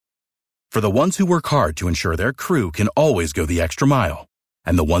For the ones who work hard to ensure their crew can always go the extra mile,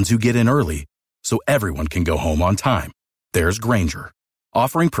 and the ones who get in early so everyone can go home on time, there's Grainger,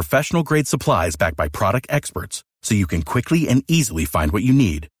 offering professional-grade supplies backed by product experts so you can quickly and easily find what you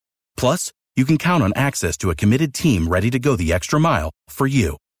need. Plus, you can count on access to a committed team ready to go the extra mile for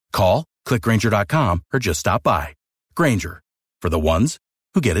you. Call, click Grainger.com, or just stop by. Grainger, for the ones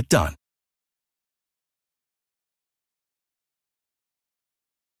who get it done.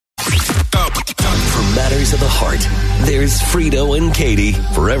 For matters of the heart, there's Frito and Katie.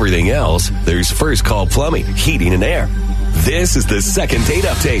 For everything else, there's First Call Plumbing, Heating and Air. This is the second date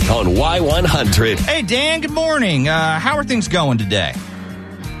update on Y100. Hey, Dan, good morning. How are things going today?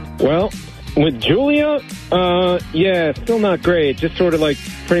 Well, with Julia, still not great. Just sort of like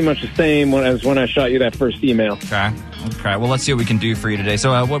pretty much the same as when I shot you that first email. Okay. Well, let's see what we can do for you today.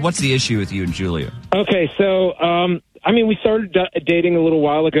 So what's the issue with you and Julia? Okay, so, we started dating a little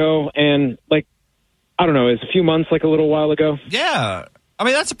while ago, and, I don't know, it's a few months, a little while ago. Yeah.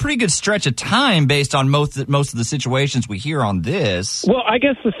 That's a pretty good stretch of time based on most of the situations we hear on this. Well, I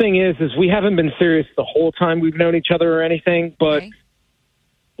guess the thing is we haven't been serious the whole time we've known each other or anything, but,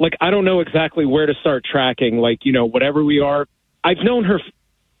 I don't know exactly where to start tracking, whatever we are. I've known her,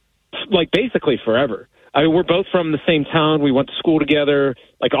 basically forever. We're both from the same town. We went to school together,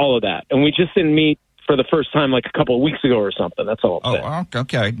 all of that. And we just didn't meet for the first time, a couple of weeks ago or something. That's all I'm saying. Oh,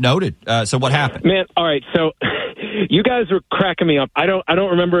 okay. Noted. So what happened? Man, all right. So you guys were cracking me up. I don't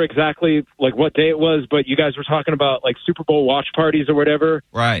remember exactly, what day it was, but you guys were talking about, Super Bowl watch parties or whatever.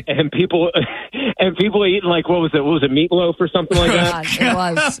 Right. And people eating, what was it? What was it, meatloaf or something like that? It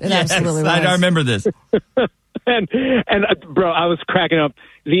was. It absolutely was. I remember this. and bro, I was cracking up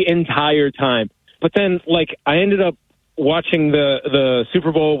the entire time. But then, I ended up watching the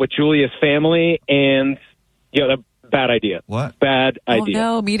Super Bowl with Julia's family, and, bad idea. What? Bad idea. Oh,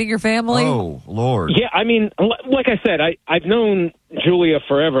 no, meeting your family? Oh, Lord. Yeah, like I said, I've known Julia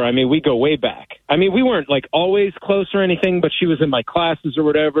forever. We go way back. We weren't, always close or anything, but she was in my classes or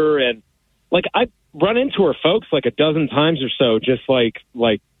whatever, and, I've run into her folks, a dozen times or so, just,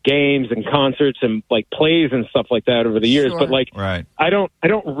 games and concerts and, plays and stuff like that over the years. Sure. But, right. I don't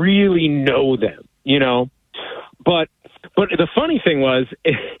really know them, But the funny thing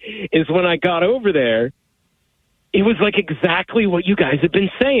is when I got over there, it was exactly what you guys had been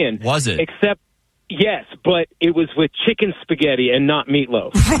saying. Was it? Except, yes, but it was with chicken spaghetti and not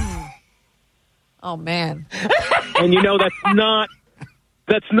meatloaf. Oh, man. And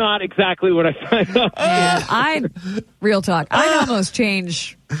that's not exactly what I signed up for. Real talk, I'd almost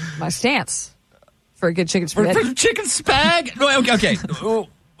change my stance for a good chicken spaghetti. For chicken spag? Okay.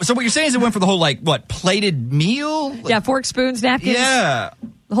 So what you're saying is it went for the whole, plated meal? Yeah, fork, spoons, napkins. Yeah.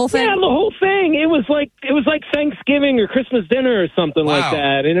 The whole thing? Yeah, the whole thing. It was like Thanksgiving or Christmas dinner or something like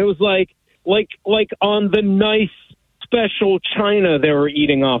that. And it was like on the nice special china they were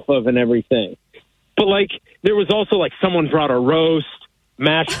eating off of and everything. But, there was also, someone brought a roast,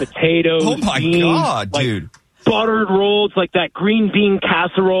 mashed potatoes. Oh, my beans, God, dude. Buttered rolls, that green bean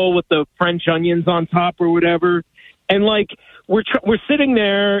casserole with the French onions on top or whatever. And, we're sitting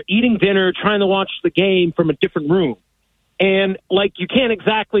there eating dinner, trying to watch the game from a different room. And, you can't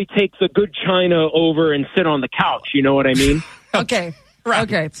exactly take the good china over and sit on the couch. You know what I mean? Okay. Right.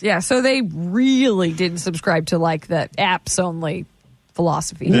 Okay. Yeah. So they really didn't subscribe to, the apps only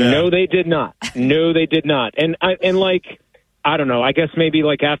philosophy. Yeah. No, they did not. And I don't know. I guess maybe,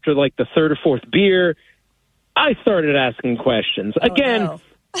 after, the third or fourth beer, I started asking questions. Again, no.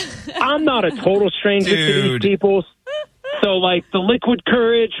 I'm not a total stranger to these people. So, the liquid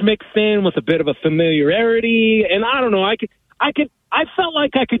courage mixed in with a bit of a familiarity, and I don't know, I felt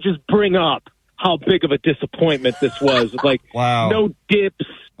like I could just bring up how big of a disappointment this was. Wow. No dips.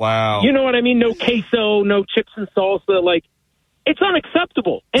 Wow. You know what I mean? No queso, no chips and salsa. It's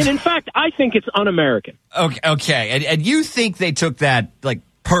unacceptable. And in fact, I think it's un-American. Okay. And you think they took that,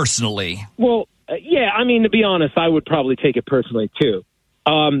 personally? Well, yeah, to be honest, I would probably take it personally, too.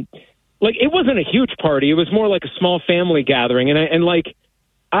 It wasn't a huge party. It was more like a small family gathering.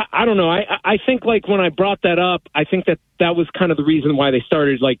 I don't know. I think, when I brought that up, I think that was kind of the reason why they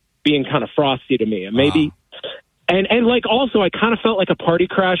started, being kind of frosty to me. And maybe, and also, I kind of felt like a party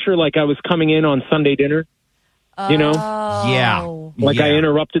crasher, I was coming in on Sunday dinner. You know? Yeah. I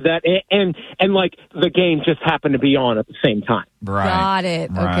interrupted that. And the game just happened to be on at the same time. Right. Got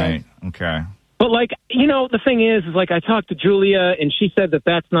it. Right. Okay. But, the thing is I talked to Julia, and she said that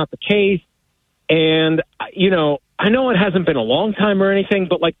that's not the case. And, I know it hasn't been a long time or anything,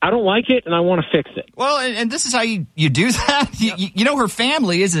 but like I don't like it and I want to fix it. Well, and this is how you do that. You know her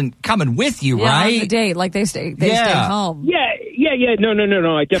family isn't coming with you, right? On the date, like they stay home. Yeah.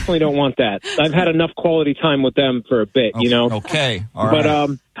 No. I definitely don't want that. I've had enough quality time with them for a bit, you know. Okay, all right.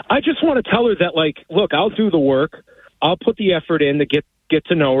 But I just want to tell her that, like, look, I'll do the work. I'll put the effort in to get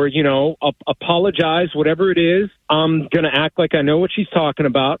to know her. You know, I'll apologize, whatever it is. I'm gonna act like I know what she's talking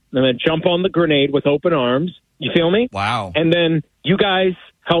about, and then jump on the grenade with open arms. You feel me? Wow. And then you guys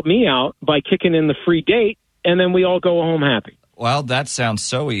help me out by kicking in the free date, and then we all go home happy. Well, that sounds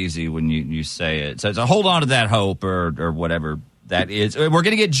so easy when you say it. So hold on to that hope or whatever that is. We're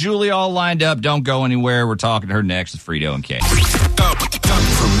going to get Julie all lined up. Don't go anywhere. We're talking to her next with Frito and Katie.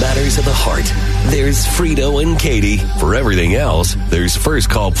 For matters of the heart, there's Frito and Katie. For everything else, there's First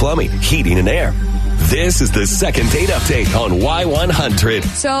Call Plumbing, Heating and Air. This is the second date update on Y100.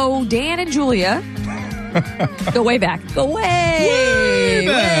 So Dan and Julia go way back. Way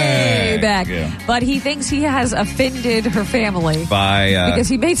back. Yeah. But he thinks he has offended her family because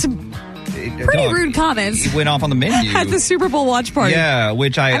he made some pretty rude comments. He went off on the menu at the Super Bowl watch party. Yeah,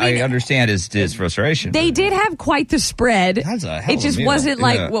 which I understand his frustration. They did have quite the spread. That's a hell It just of a meal. wasn't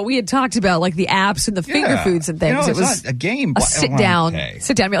like what we had talked about, like the apps and the finger foods and things. You know, it was not a game. A sit down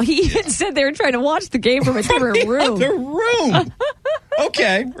meal. He even said they were trying to watch the game from a different room. The room.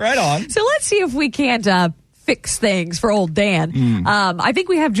 Okay, right on. So let's see if we can't fix things for old Dan. I think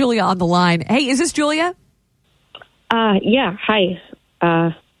we have Julia on the line. Hey, is this Julia? Yeah. Hi.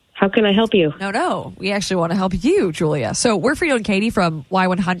 How can I help you? No. We actually want to help you, Julia. So we're Frito and Katie from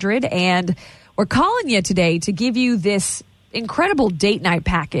Y100, and we're calling you today to give you this incredible date night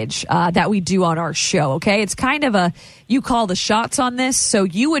package that we do on our show, okay? It's kind of you call the shots on this, so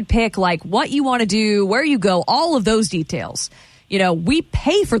you would pick, like, what you want to do, where you go, all of those details. You know, we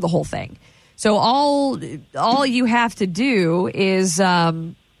pay for the whole thing. So all you have to do is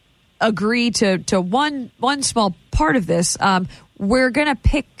agree to one small part of this. We're going to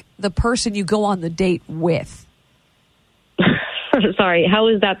pick the person you go on the date with. Sorry, how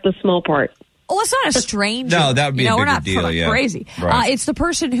is that the small part? Well, it's not a stranger. No, that would be a bigger we're not deal, yeah. crazy. Right. It's the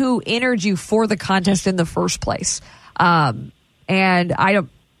person who entered you for the contest in the first place. And I don't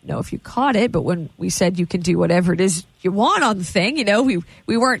know if you caught it, but when we said you can do whatever it is you want on the thing, you know,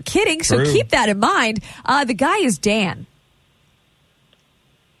 we weren't kidding. So keep that in mind. The guy is Dan.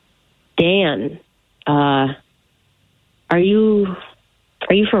 Dan, are you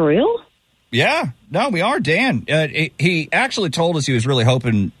for real? Yeah. No, we are, Dan. He actually told us he was really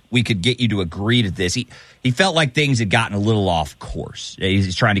hoping we could get you to agree to this. He felt like things had gotten a little off course.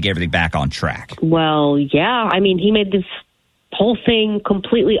 He's trying to get everything back on track. Well, yeah. I mean, he made this whole thing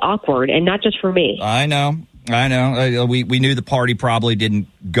completely awkward, and not just for me. I know. We knew the party probably didn't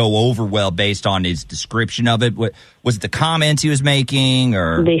go over well based on his description of it. Was it the comments he was making,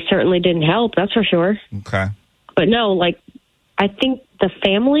 or? They certainly didn't help, that's for sure. Okay. But no, like, I think the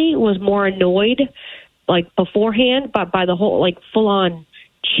family was more annoyed, like, beforehand, by the whole, like, full-on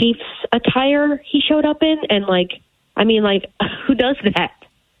Chiefs attire he showed up in. And, like, I mean, like, who does that?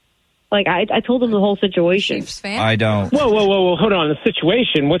 Like, I told them the whole situation. Chiefs fan? I don't. Whoa. Hold on. The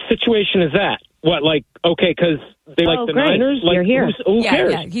situation? What situation is that? What, like, okay, because they like the great. Niners? Like, You're here. Who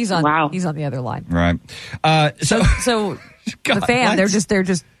cares? Yeah, he's on. Wow. He's on the other line. Right. So the fan, what? they're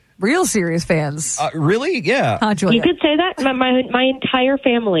just real serious fans. Really? Yeah. Huh, Julia? You could say that. My entire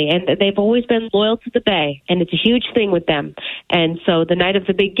family, and they've always been loyal to the Bay, and it's a huge thing with them. And so the night of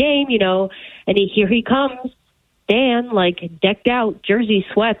the big game, you know, and here he comes, Dan, like, decked out, jersey,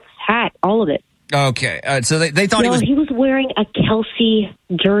 sweats, hat, all of it. Okay. So they thought he was wearing a Kelsey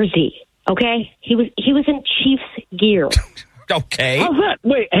jersey. Okay, he was in Chiefs gear. Okay. How's that?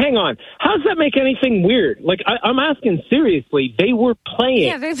 Wait, hang on. How does that make anything weird? Like, I'm asking seriously. They were playing.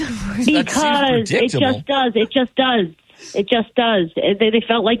 Yeah, Because it just does. It just does. They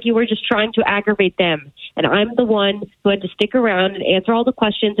felt like you were just trying to aggravate them. And I'm the one who had to stick around and answer all the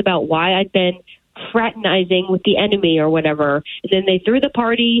questions about why I'd been fraternizing with the enemy or whatever. And then they threw the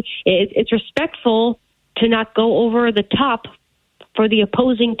party. It's respectful to not go over the top for the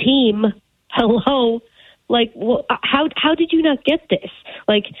opposing team. Hello. Like, how did you not get this?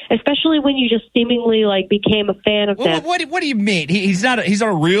 Like, especially when you just seemingly, like, became a fan of them. What do you mean? He's not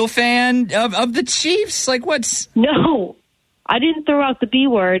a real fan of the Chiefs? Like, what's... No, I didn't throw out the B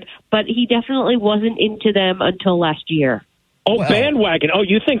word, but he definitely wasn't into them until last year. Oh, well. Bandwagon. Oh,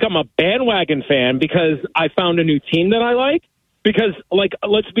 you think I'm a bandwagon fan because I found a new team that I like? Because, like,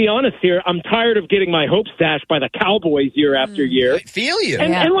 let's be honest here, I'm tired of getting my hopes dashed by the Cowboys year after year. I feel you.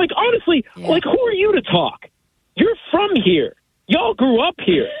 And, and like, honestly, like, who are you to talk? You're from here. Y'all grew up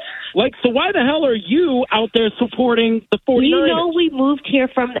here. Like, so why the hell are you out there supporting the 49ers? You know, we moved here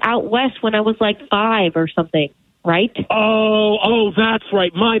from out west when I was like 5 or something, right? Oh, that's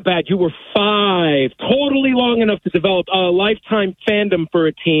right. My bad. You were 5. Totally long enough to develop a lifetime fandom for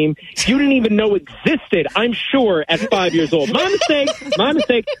a team you didn't even know existed, I'm sure, at 5 years old. My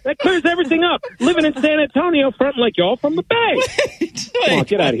mistake. That clears everything up. Living in San Antonio, fronting like y'all from the Bay. Come on,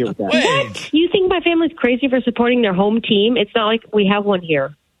 get out of here with that. What? You think my family's crazy for supporting their home team? It's not like we have one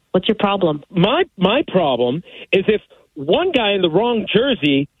here. What's your problem? My problem is if one guy in the wrong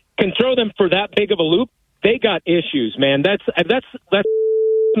jersey can throw them for that big of a loop, they got issues, man. That's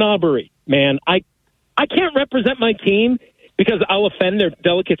snobbery, man. I can't represent my team because I'll offend their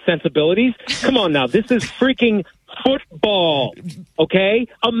delicate sensibilities. Come on now. This is freaking football, okay?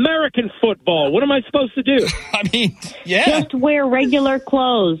 American football. What am I supposed to do? I mean, yeah. Just wear regular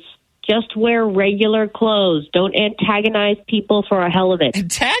clothes. Just wear regular clothes. Don't antagonize people for a hell of it.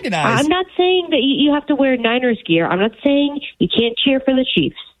 Antagonize? I'm not saying that you have to wear Niners gear. I'm not saying you can't cheer for the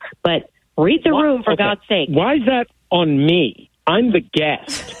Chiefs. But read the room, for God's sake. Why is that on me? I'm the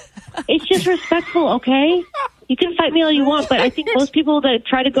guest. It's just respectful, okay? You can fight me all you want, but I think most people that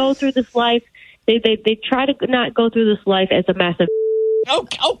try to go through this life, they try to not go through this life as a massive...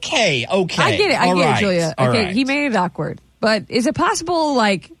 Okay. I get it, Julia. Okay, he made it awkward. But is it possible,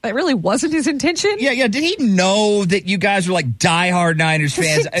 like, that really wasn't his intention? Yeah. Did he know that you guys were, like, diehard Niners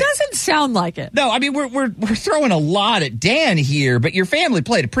fans? It doesn't sound like it. No, I mean, we're throwing a lot at Dan here, but your family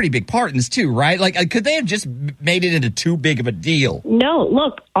played a pretty big part in this, too, right? Like, could they have just made it into too big of a deal? No,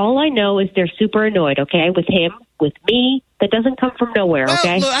 look, all I know is they're super annoyed, okay, with him, with me. That doesn't come from nowhere,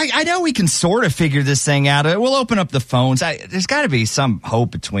 okay? Look, I know we can sort of figure this thing out. We'll open up the phones. There's got to be some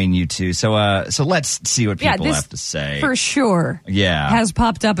hope between you two. So let's see what people have to say. For sure. Yeah. Has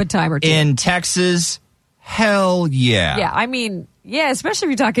popped up a time or two. In Texas, hell yeah. Yeah, I mean, yeah, especially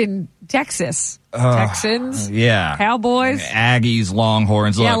if you're talking Texas. Texans. Yeah. Cowboys. Aggies,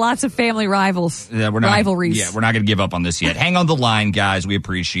 Longhorns. Yeah, lots of family rivalries. Yeah, we're not going to give up on this yet. Hang on the line, guys. We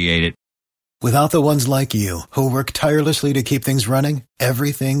appreciate it. Without the ones like you, who work tirelessly to keep things running,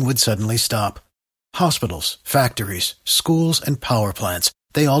 everything would suddenly stop. Hospitals, factories, schools, and power plants,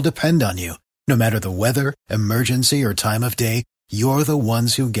 they all depend on you. No matter the weather, emergency, or time of day, you're the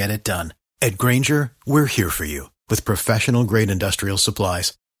ones who get it done. At Grainger, we're here for you with professional-grade industrial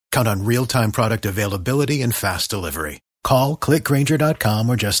supplies. Count on real-time product availability and fast delivery. Call, click Grainger.com,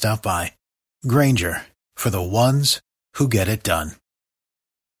 or just stop by. Grainger, for the ones who get it done.